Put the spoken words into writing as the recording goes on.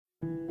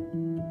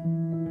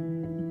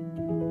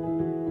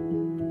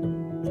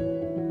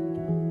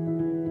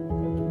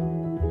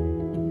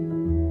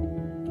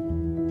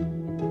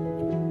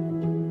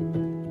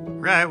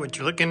right, what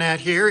you're looking at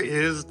here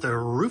is the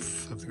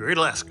roof of the Great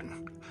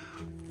Alaskan,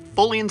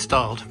 fully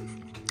installed,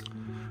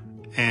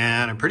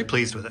 and I'm pretty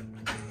pleased with it.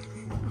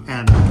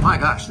 And my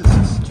gosh, this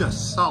is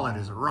just solid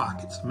as a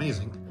rock. It's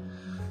amazing.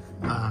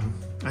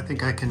 I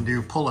think I can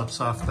do pull-ups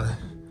off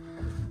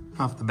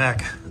the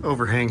back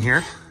overhang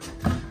here.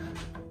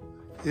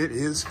 It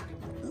is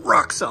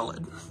rock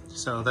solid,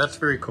 so that's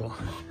very cool.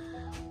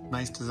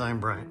 Nice design,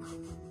 Brian.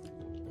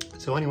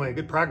 So anyway,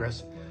 good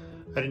progress.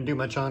 I didn't do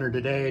much on her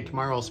today.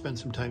 Tomorrow I'll spend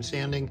some time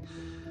sanding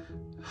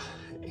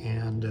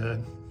and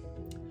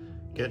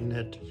getting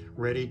it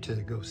ready to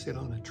go sit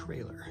on a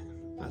trailer.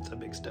 That's a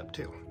big step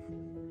too.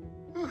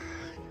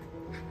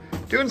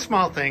 Doing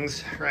small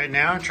things right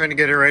now, trying to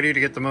get it ready to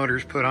get the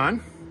motors put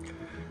on.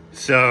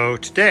 So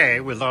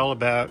today was all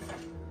about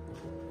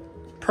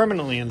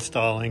permanently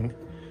installing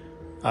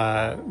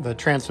the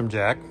transom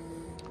jack.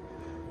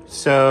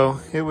 So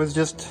it was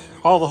just,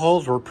 all the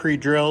holes were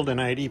pre-drilled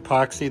and I'd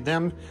epoxied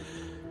them.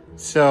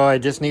 So I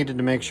just needed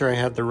to make sure I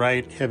had the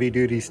right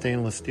heavy-duty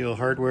stainless steel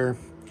hardware.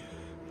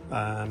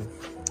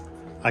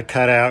 I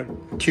cut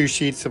out 2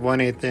 sheets of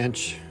 1/8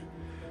 inch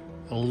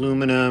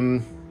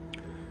aluminum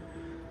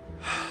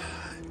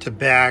to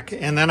back,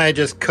 and then I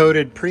just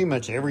coated pretty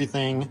much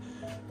everything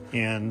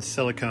in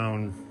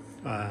silicone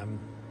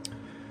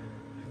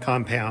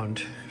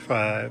compound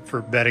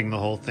for bedding the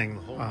whole thing.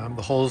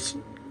 The holes,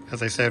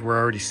 as I said, were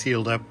already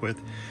sealed up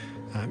with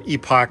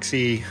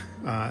epoxy,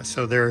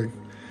 so they're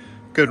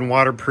good and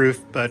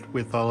waterproof, but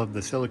with all of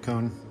the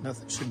silicone,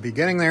 nothing should be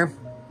getting there.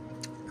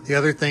 The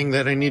other thing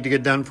that I need to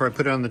get done before I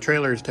put it on the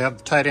trailer is to have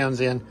the tie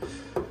downs in.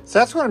 So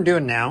that's what I'm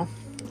doing now.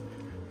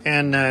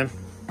 And I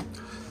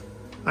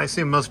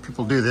assume most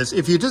people do this.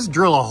 If you just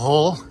drill a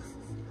hole,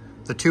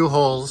 the 2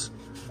 holes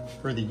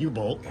for the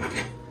U-bolt,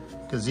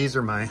 because these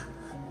are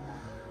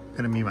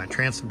gonna be my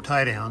transom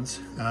tie downs.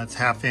 It's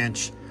 1/2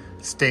 inch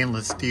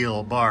stainless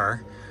steel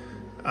bar.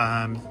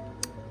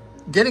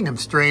 Getting them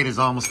straight is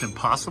almost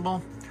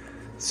impossible.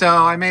 So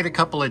I made a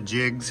couple of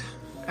jigs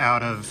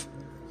out of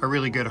a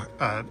really good,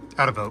 out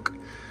of oak,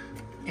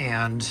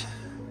 and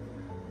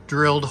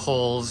drilled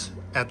holes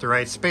at the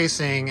right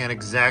spacing and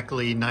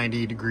exactly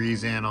 90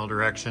 degrees in all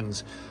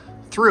directions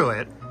through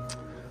it.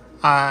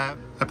 I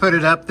put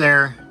it up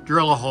there,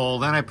 drill a hole,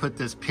 then I put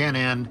this pin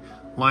in,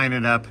 line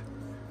it up,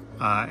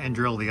 and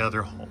drill the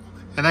other hole.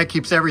 And that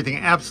keeps everything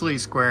absolutely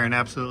square and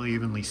absolutely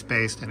evenly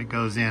spaced, and it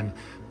goes in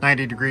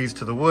 90 degrees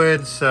to the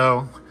wood.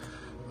 So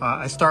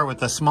I start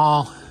with a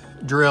small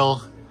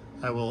drill.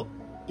 I will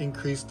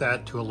increase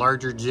that to a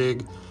larger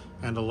jig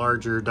and a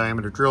larger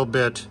diameter drill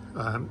bit.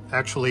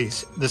 Actually,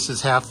 this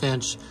is 1/2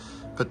 inch,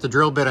 but the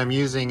drill bit I'm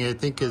using, I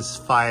think, is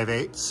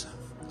 5/8,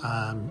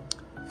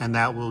 and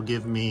that will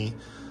give me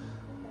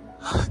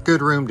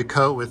good room to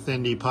coat with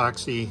thin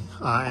epoxy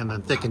and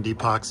then thickened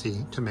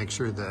epoxy to make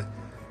sure the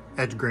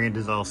edge grain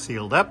is all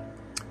sealed up.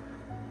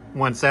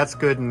 Once that's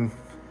good and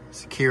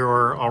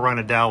secure, I'll run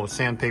a dowel with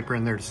sandpaper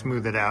in there to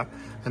smooth it out.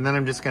 And then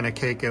I'm just gonna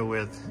cake it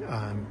with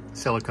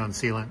silicone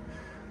sealant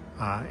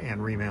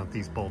and remount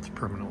these bolts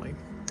permanently.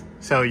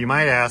 So you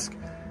might ask,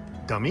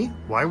 dummy,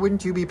 why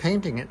wouldn't you be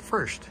painting it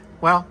first?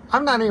 Well,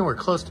 I'm not anywhere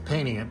close to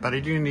painting it, but I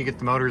do need to get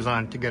the motors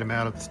on to get them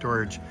out of the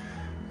storage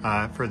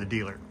for the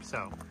dealer.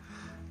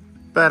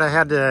 But I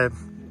had to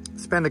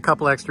spend a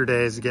couple extra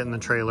days getting the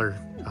trailer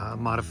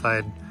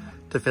modified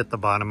to fit the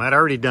bottom. I'd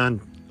already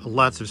done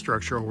lots of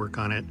structural work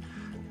on it,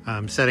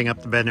 setting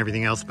up the bed and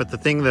everything else. But the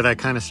thing that I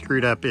kind of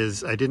screwed up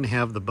is I didn't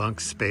have the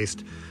bunks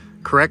spaced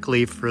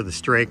correctly for the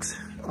strakes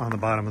on the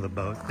bottom of the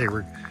boat.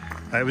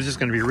 It was just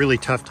going to be really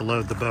tough to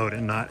load the boat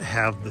and not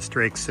have the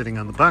strakes sitting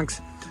on the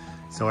bunks.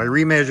 So I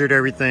remeasured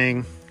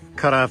everything,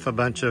 cut off a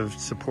bunch of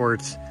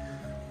supports,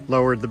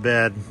 lowered the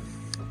bed,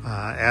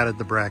 added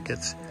the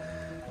brackets,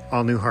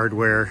 all new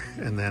hardware,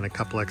 and then a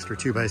couple extra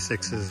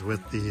 2x6s with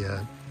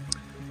the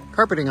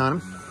carpeting on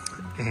them.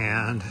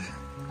 And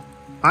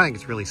I think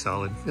it's really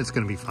solid. It's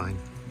going to be fine.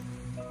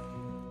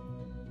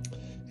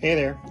 Hey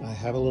there, I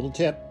have a little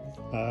tip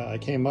I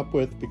came up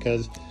with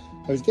because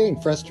I was getting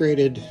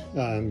frustrated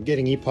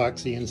getting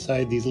epoxy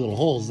inside these little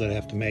holes that I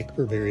have to make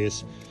for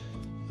various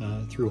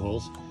through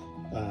holes.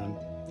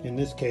 In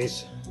this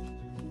case,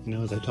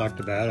 as I talked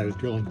about, I was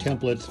drilling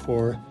templates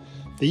for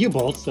the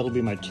U-bolts. That'll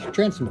be my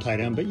transom tie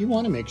down, but you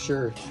want to make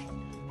sure,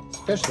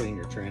 especially in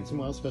your transom,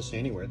 well, especially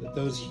anywhere, that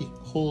those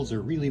holes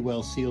are really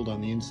well sealed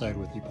on the inside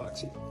with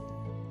epoxy.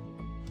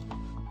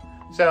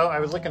 So I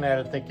was looking at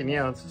it thinking,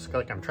 it's just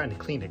like I'm trying to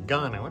clean a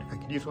gun. I wonder if I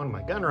could use one of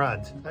my gun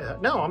rods. I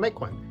thought, no, I'll make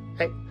one.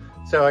 Hey,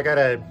 so I got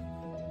a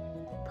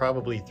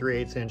probably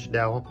 3/8 inch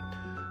dowel,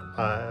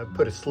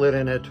 put a slit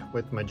in it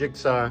with my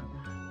jigsaw,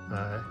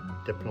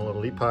 dip in a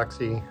little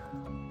epoxy,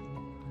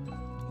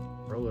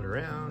 roll it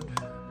around,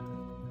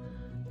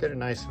 get it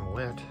nice and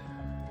wet.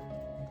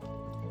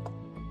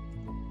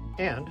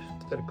 And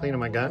instead of cleaning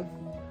my gun,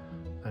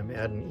 I'm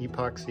adding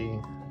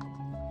epoxy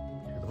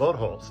to the bolt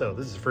hole. So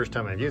this is the first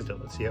time I've used it.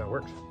 Let's see how it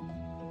works.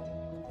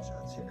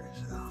 Shots here.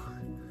 So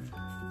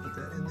put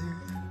that in there,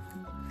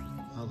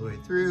 all the way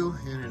through,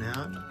 in and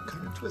out,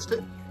 kind of twist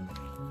it.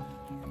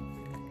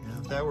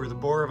 Yep. that were the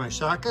bore of my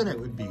shotgun, it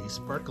would be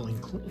sparkling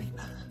clean.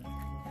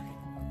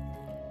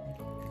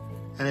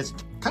 And it's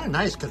kind of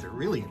nice because it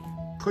really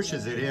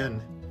pushes it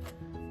in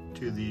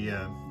to the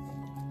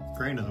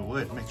grain of the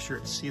wood, make sure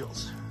it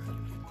seals.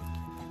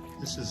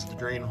 This is the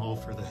drain hole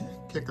for the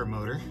kicker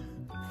motor.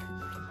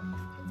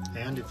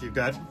 And if you've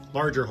got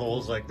larger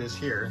holes like this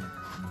here,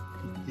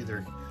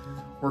 either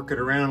work it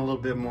around a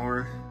little bit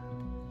more,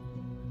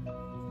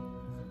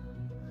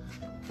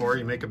 or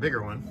you make a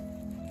bigger one.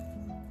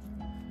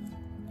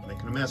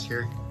 Making a mess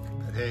here,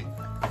 but hey,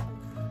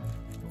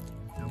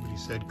 nobody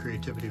said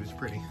creativity was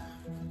pretty.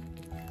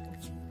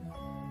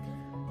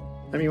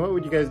 I mean, what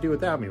would you guys do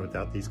without me,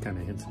 without these kind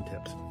of hints and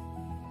tips?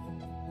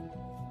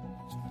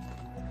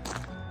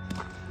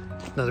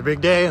 Another big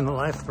day in the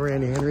life of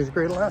Randy Henry's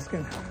Great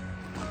Alaskan.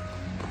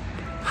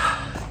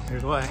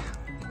 Here's why.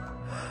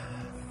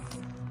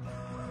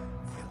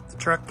 Got the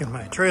truck and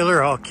my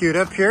trailer all queued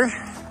up here.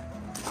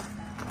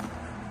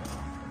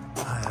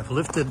 I have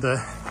lifted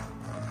the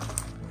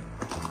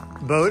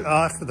boat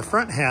off of the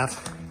front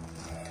half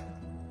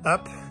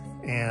up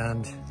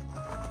and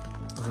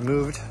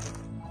removed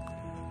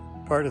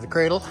part of the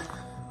cradle.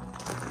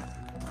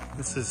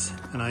 This is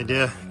an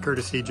idea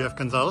courtesy Jeff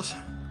Gonzalez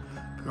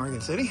from Oregon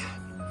City.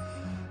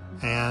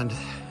 And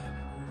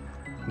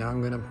now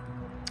I'm gonna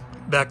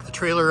back the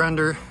trailer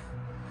under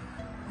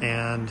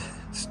and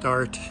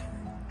start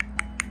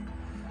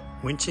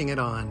winching it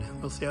on.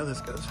 We'll see how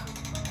this goes.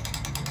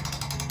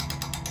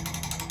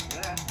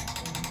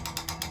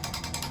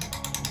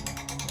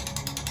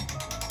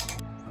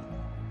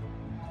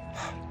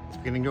 It's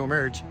beginning to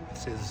emerge.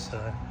 This is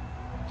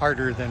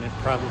harder than it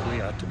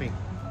probably ought to be.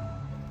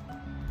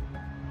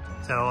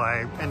 So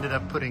I ended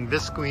up putting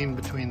Visqueen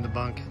between the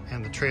bunk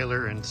and the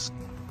trailer and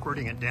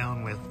squirting it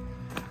down with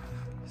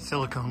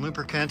silicone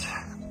lubricant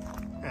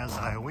as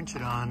I winch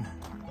it on,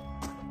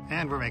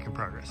 and we're making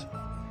progress.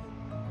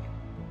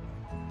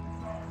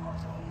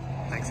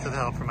 Thanks to the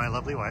help from my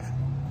lovely wife.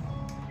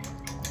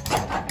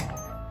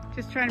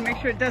 Just trying to make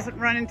sure it doesn't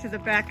run into the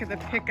back of the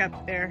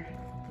pickup there.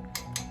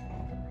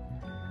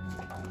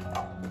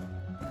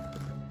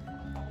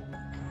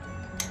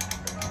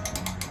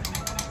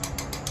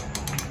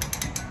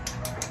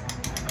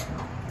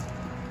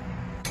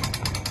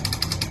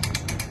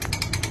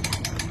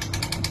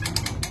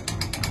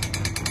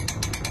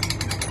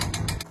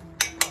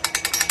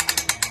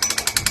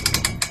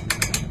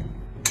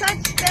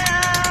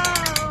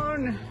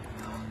 Touchdown!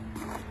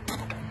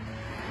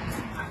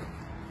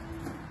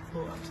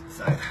 Pull up to the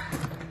side.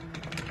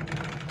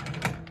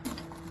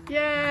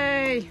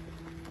 Yay!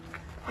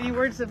 Any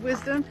words of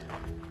wisdom?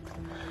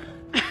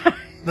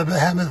 The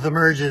behemoth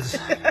emerges.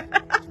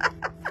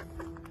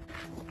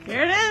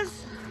 Here it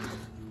is.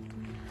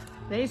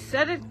 They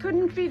said it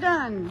couldn't be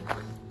done.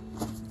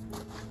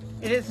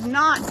 It is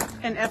not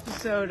an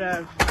episode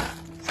of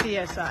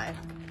CSI.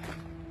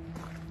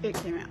 It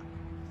came out.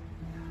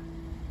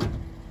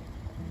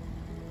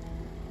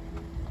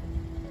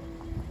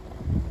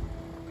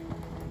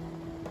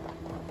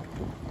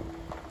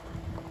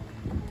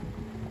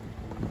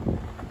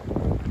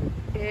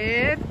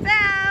 It's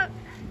out!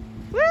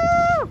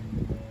 Woo!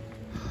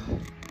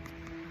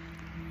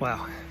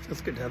 Wow,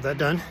 feels good to have that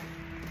done.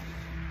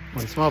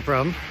 One small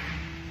problem,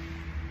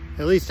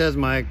 at least as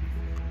my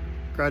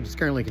garage is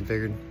currently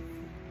configured,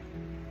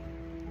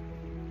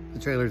 the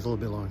trailer is a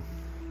little bit long.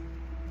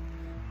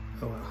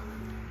 Oh well.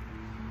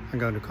 I'm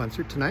going to a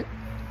concert tonight.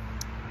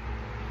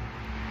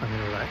 I'm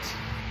gonna relax.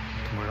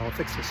 Tomorrow I'll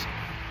fix this.